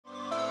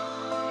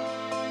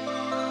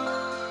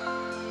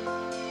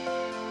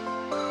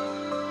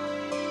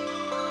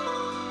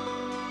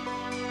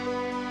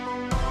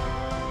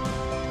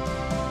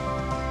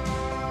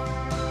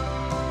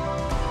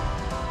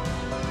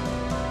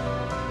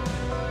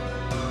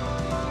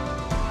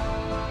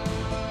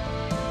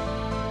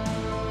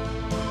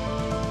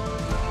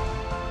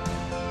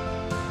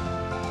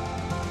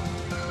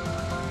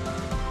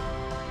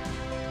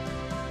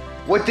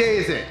What day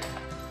is it?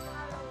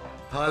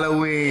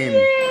 Halloween.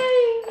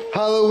 Yay.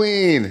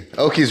 Halloween.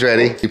 Oki's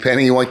ready. You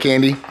Penny, you want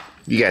candy?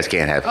 You guys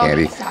can't have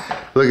candy.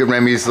 Look at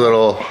Remy's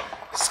little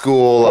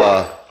school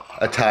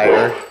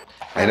attire.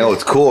 I know,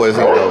 it's cool,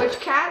 isn't it?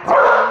 Witch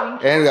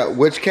cats. And we got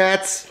witch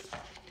cats.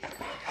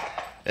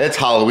 It's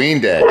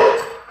Halloween day.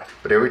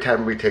 But every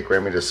time we take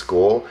Remy to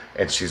school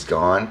and she's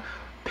gone,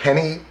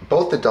 Penny,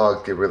 both the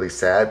dogs get really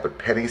sad, but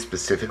Penny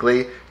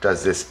specifically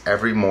does this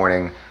every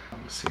morning.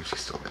 Let's see if she's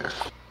still there.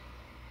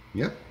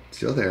 Yep,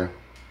 still there.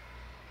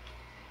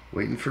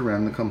 Waiting for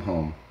Rem to come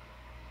home.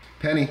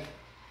 Penny,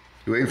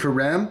 you waiting for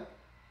Rem?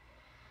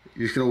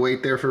 You're just gonna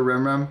wait there for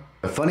Rem?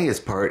 The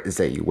funniest part is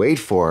that you wait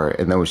for her,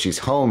 and then when she's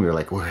home, you're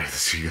like, where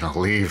is she gonna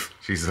leave?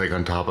 She's like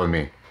on top of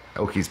me.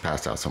 Oki's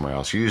passed out somewhere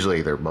else.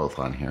 Usually they're both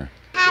on here.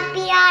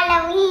 Happy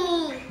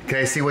Halloween. Can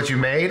I see what you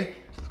made?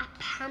 A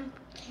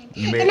pumpkin.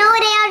 You know they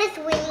are this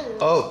wings.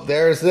 Oh,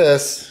 there's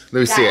this.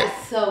 Let me see it.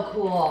 That's so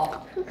cool.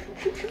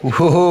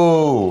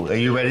 Whoa! Are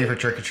you ready for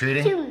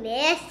trick-or-treating? You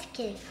missed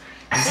it.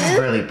 This is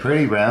really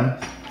pretty, Rem.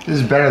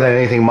 This is better than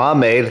anything Mom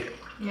made.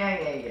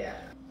 Yeah.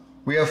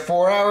 We have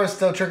 4 hours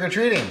till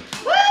trick-or-treating.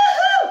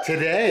 Woohoo!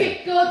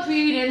 Today.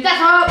 Trick-or-treating,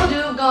 that's what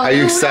we'll do. Are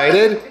you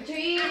excited?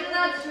 Trick-or-treat,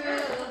 that's true.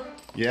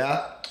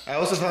 Yeah. I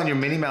also found your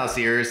Minnie Mouse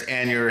ears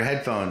and your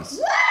headphones.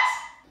 What?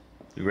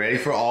 You ready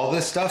for all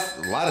this stuff?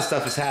 A lot of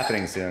stuff is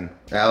happening soon.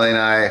 Allie and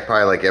I,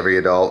 probably like every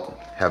adult,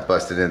 have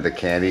busted into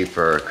candy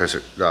for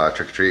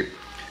trick-or-treat.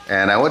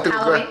 And I went to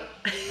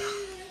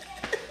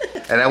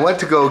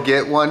go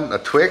get one, a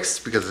Twix,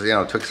 because you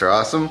know Twix are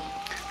awesome.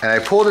 And I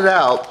pulled it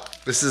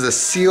out. This is a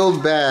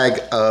sealed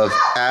bag of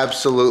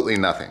absolutely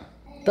nothing.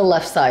 The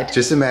left side.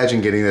 Just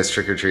imagine getting this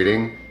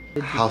trick-or-treating.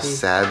 How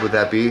sad would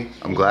that be?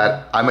 I'm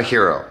glad. I'm a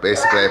hero.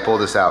 Basically, I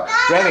pulled this out.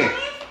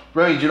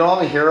 Remy, do you know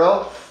I'm a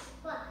hero?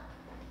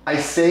 I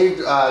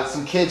saved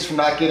some kids from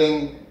not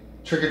getting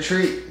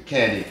trick-or-treat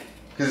candy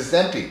because it's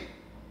empty.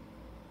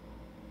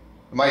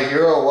 Am I a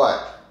hero or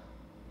what?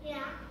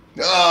 Yeah.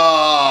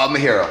 Oh, I'm a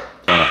hero.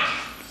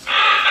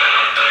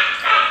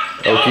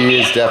 Oki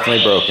is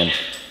definitely broken.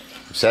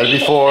 I've said it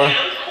before,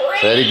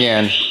 said it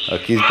again.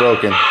 Oki's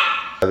broken.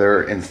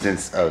 Another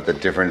instance of the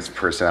different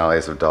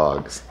personalities of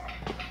dogs.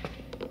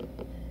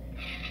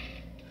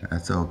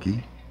 That's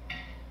Oki.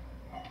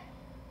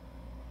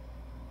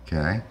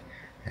 Okay.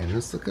 And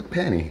let's look at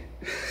Penny.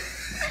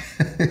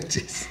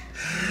 Just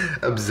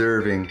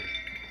observing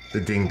the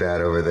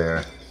dingbat over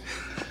there.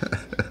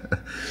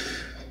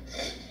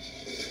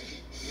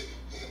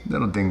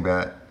 Little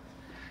dingbat.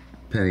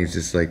 Penny's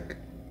just like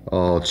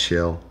all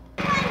chill.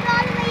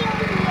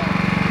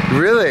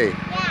 Really?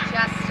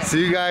 Yeah. So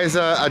you guys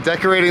are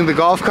decorating the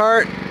golf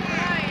cart?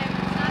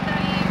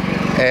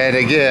 And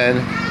again,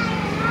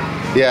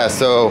 yeah,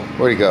 so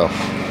where'd he go?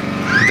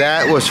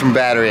 That was from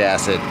battery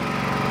acid.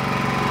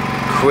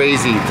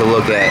 Crazy to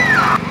look at.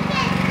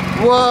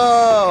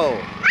 Whoa!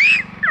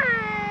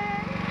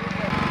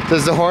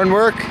 Does the horn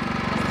work?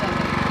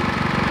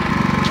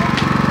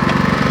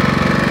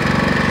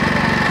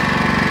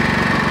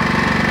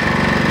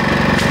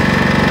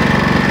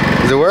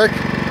 Does it work?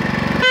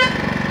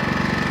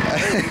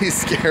 You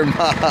scared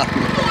Mom.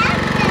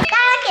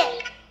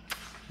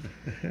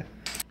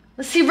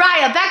 Let's see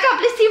Raya, back up.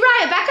 Let's see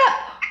Raya, back up.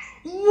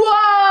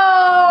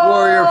 Whoa!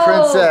 Warrior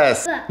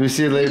princess. Let me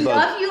see your ladybug.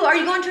 Love you. Are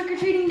you going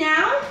trick-or-treating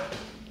now?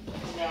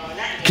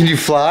 Can you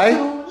fly?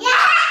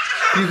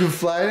 Yeah. You can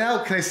fly now?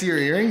 Can I see your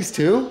earrings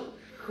too?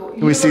 Cool. Let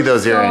me see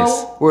those earrings.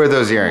 Where are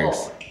those earrings?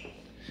 Cool.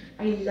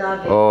 I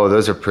love it. Oh,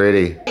 those are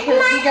pretty. Have a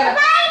good day.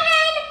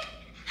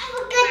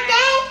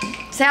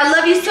 Say I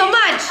love you so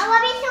much. I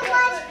love you so much.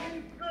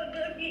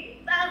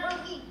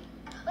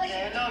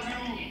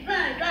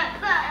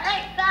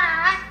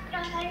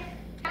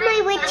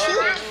 My witch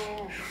cheeks.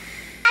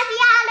 Happy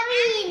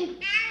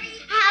Halloween.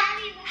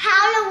 Happy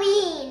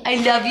Halloween. I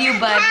love you,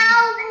 bud.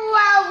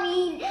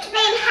 Halloween.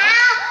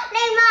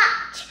 Halloween.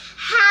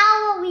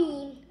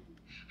 Halloween.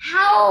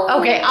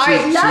 Okay, all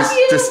right. Love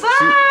you.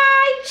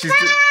 Bye. You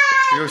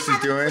know what she's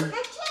doing?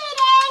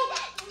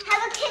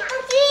 Have a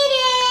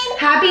trick-or-treating.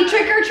 Happy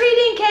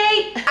trick-or-treating,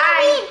 Kate.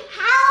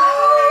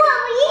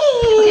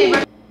 Halloween.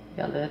 Okay, you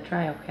let it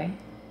dry, okay?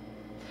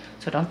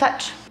 So don't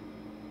touch.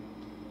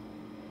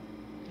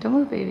 Don't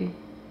move, baby.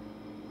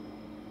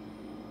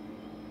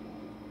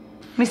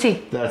 Let me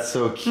see. That's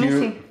so Let me cute.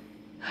 see.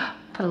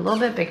 Put a little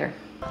bit bigger.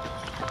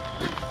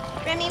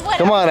 Remy, what?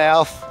 Come on,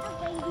 Alf.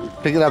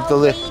 Picking up the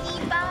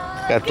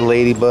ladybug. got the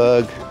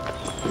ladybug.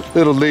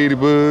 Little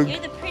ladybug. You're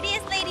the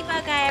prettiest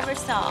ladybug I ever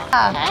saw.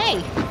 Ah.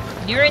 Hey,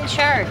 you're in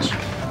charge.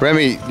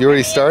 Remy, you're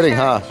already starting,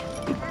 huh?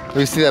 Let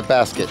me see that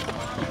basket.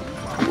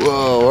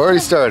 Whoa, already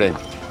starting.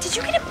 Did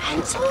you get a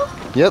pencil?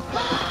 Yep.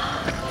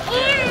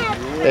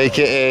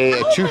 AKA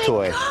a chew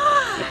toy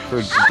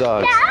for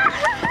dogs.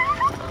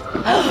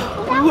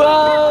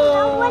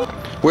 Whoa.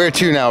 Where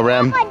to now,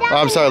 Rem? Oh,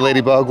 I'm sorry,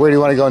 Ladybug. Where do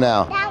you want to go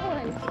now? That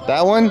one.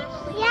 That one?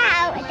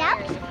 Yeah,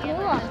 that was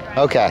cool.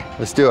 Okay,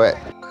 let's do it.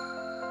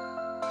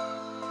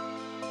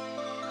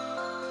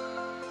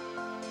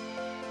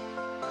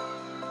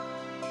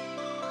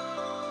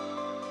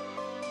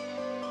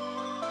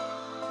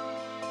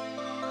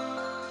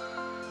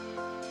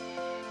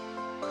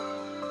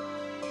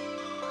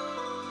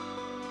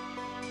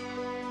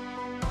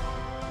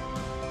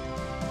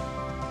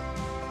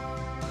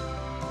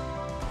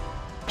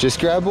 Just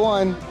grab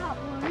one.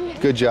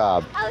 Good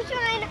job. I was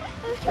trying to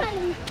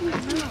be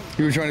sneaky.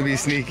 You were trying to be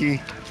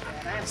sneaky.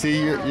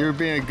 See, you're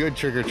being a good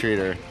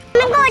trick-or-treater.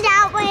 I'm gonna go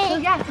that way.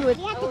 You have to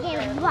get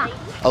one.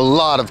 A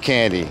lot of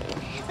candy.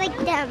 Like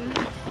them.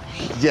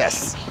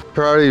 Yes.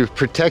 Probably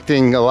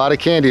protecting a lot of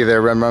candy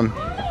there, Rem Rem. Oh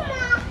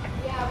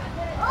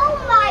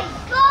my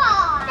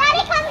god!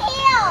 Daddy, come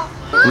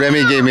here!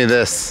 Remy gave me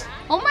this.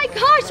 Oh my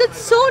gosh, that's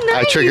so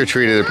nice. I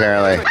trick-or-treated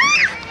apparently.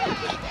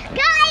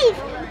 Guys!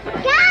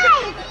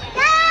 Guys!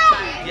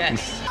 Guys!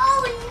 Yes.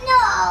 Oh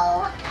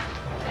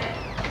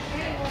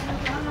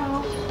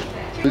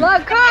no!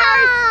 Look,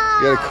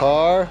 cars. You got a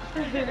car?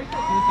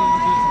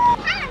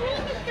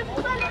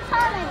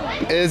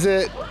 Look Is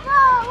it? at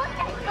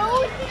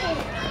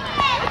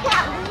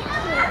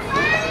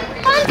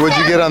What'd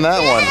you get on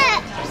that one?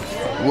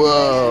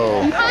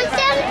 Whoa.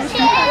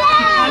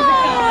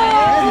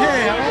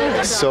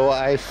 So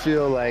I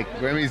feel like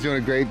Remy's doing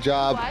a great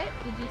job.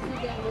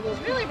 She's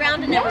really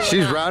rounding it.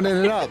 She's rounding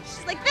it up.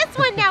 She's like, this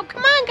one now.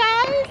 Come on,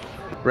 guys.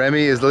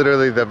 Remy is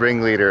literally the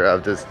ringleader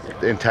of this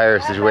entire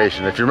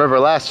situation. If you remember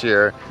last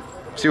year,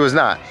 she was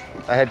not.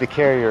 I had to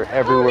carry her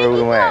everywhere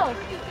we went.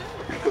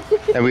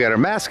 And we got our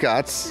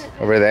mascots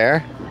over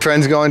there.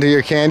 Friends going to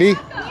your candy?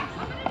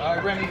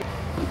 Remy.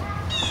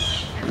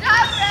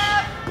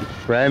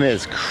 Rem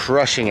is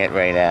crushing it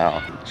right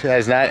now. She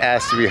has not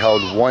asked to be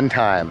held one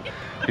time.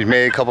 She's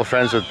made a couple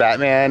friends with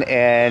Batman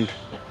and,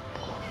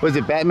 was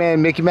it Batman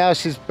and Mickey Mouse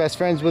she's best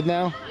friends with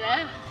now?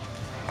 Yeah.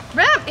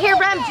 Rem, here,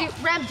 Rem,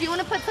 do you want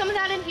to put some of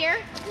that in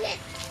here?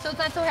 So it's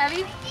not so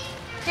heavy?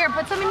 Here,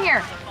 put some in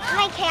here.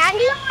 My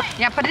candy?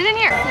 Yeah, put it in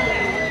here.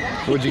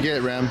 What'd you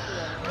get, Rem?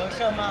 Do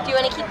you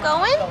want to keep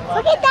going?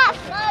 Look at that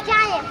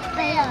giant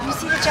fish. You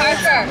see the giant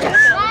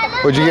fish?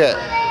 What'd you get?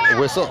 A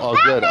whistle? Oh,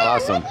 good,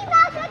 awesome.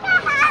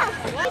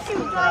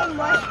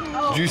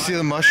 Did you see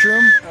the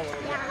mushroom?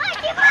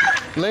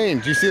 Lane,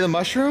 did you see the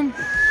mushroom?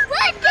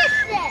 What is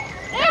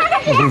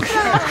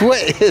this?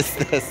 What is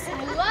this? I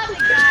love it,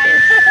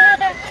 guys.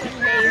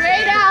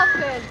 Great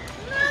outfit.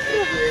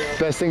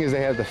 Best thing is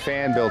they have the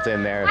fan built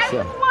in there. I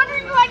was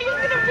wondering what he was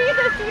going to be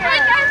this year.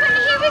 Like,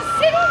 he was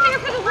sitting there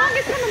for the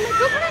longest time. I'm like,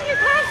 go put on your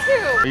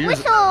costume.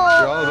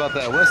 You're all about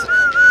that whistle.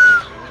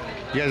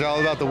 You guys are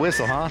all about the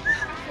whistle, huh?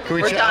 Can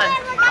we We're done.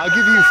 I'll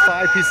give you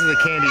 5 pieces of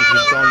candy if you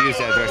don't use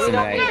that the rest of the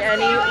night. We don't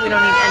need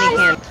any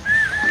candy.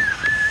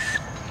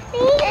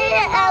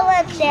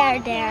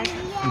 There.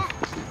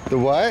 The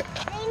what?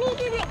 Lainey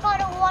didn't go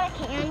to water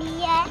candy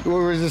yet. Well,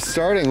 we're just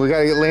starting. We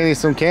gotta get Lainey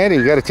some candy.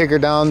 We gotta take her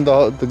down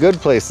the good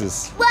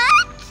places.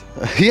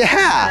 What?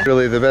 Yeah!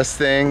 Really, the best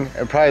thing,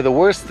 and probably the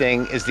worst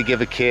thing, is to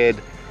give a kid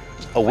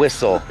a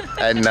whistle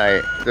at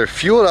night. They're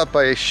fueled up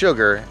by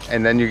sugar,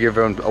 and then you give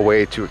them a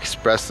way to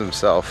express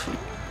themselves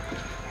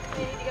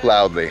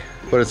loudly.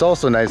 But it's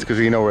also nice because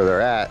you know where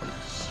they're at.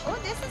 Oh,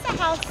 this is a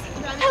house.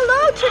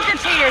 Hello,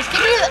 trick-or-treaters.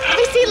 Let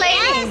me see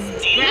Lainey.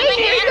 Lainey,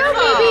 here you go,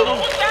 baby.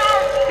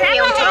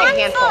 Here, we'll take a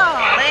handful.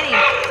 Lenny.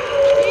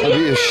 It'd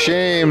be a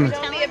shame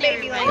Be a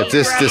baby Lenny. if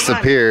this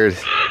disappeared.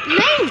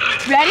 Lainey,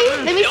 ready?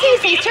 Let me see.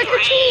 Say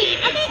trick-or-treat.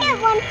 I'm gonna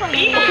get one for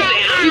you.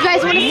 You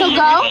guys want to still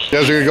go? You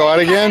guys are gonna go out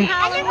again?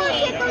 I can go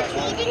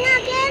trick-or-treating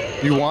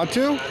again. You want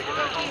to? I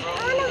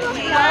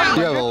wanna go.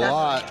 You have a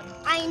lot.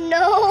 I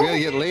know. We gotta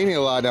get Lainey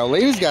a lot now.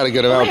 Lainey's got a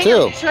good amount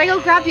too. Should I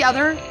go grab the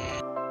other?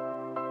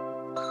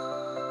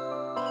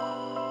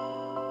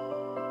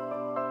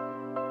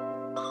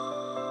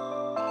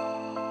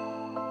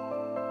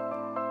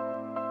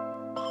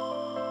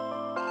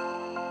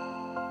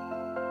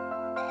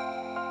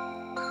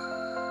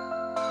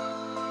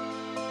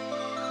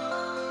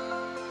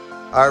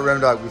 All right,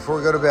 Rem Dog, before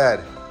we go to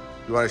bed,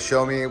 you want to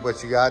show me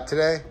what you got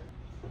today?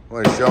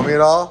 Want to show me it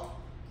all?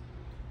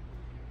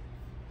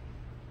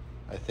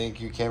 I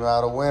think you came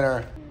out a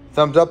winner.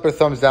 Thumbs up or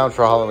thumbs down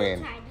for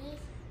Halloween?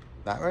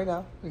 Not right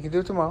now. We can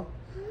do it tomorrow.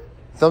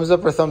 Thumbs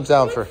up or thumbs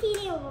down for...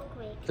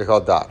 They're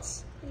called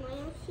dots.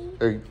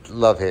 They're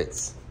love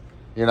hits.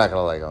 You're not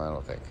going to like them, I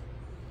don't think.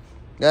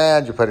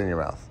 And you put it in your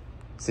mouth.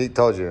 See,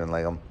 told you didn't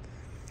like them.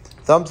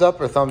 Thumbs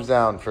up or thumbs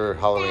down for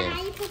Halloween?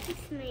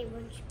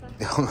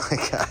 Oh my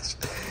gosh.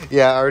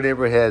 Yeah, our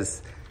neighborhood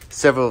has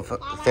several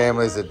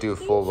families that do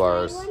full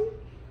bars.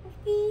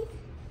 You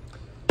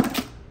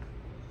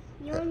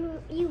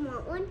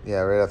want one? Yeah,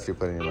 right after you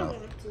put it in your mouth.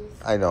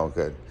 I know,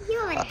 good.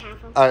 You want half of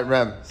them. All right,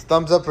 Rem,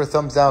 thumbs up or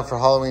thumbs down for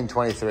Halloween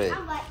 23?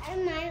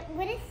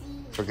 What is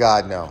he? For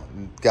God, no.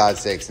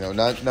 God's sakes, no.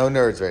 No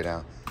nerds right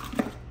now.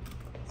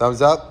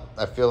 Thumbs up.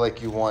 I feel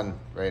like you won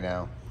right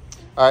now.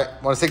 All right,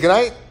 want to say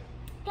goodnight?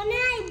 Good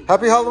night.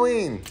 Happy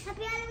Halloween.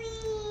 Happy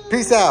Halloween.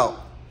 Peace out.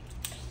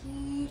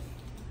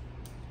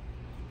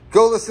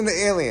 Go listen to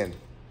Alien.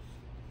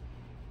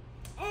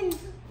 And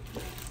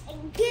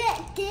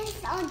get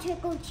this on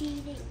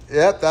trick-or-treating.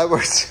 Yep, that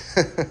works.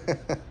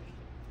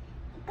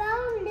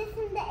 Go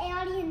listen to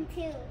Alien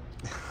too.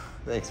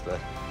 Thanks, bud.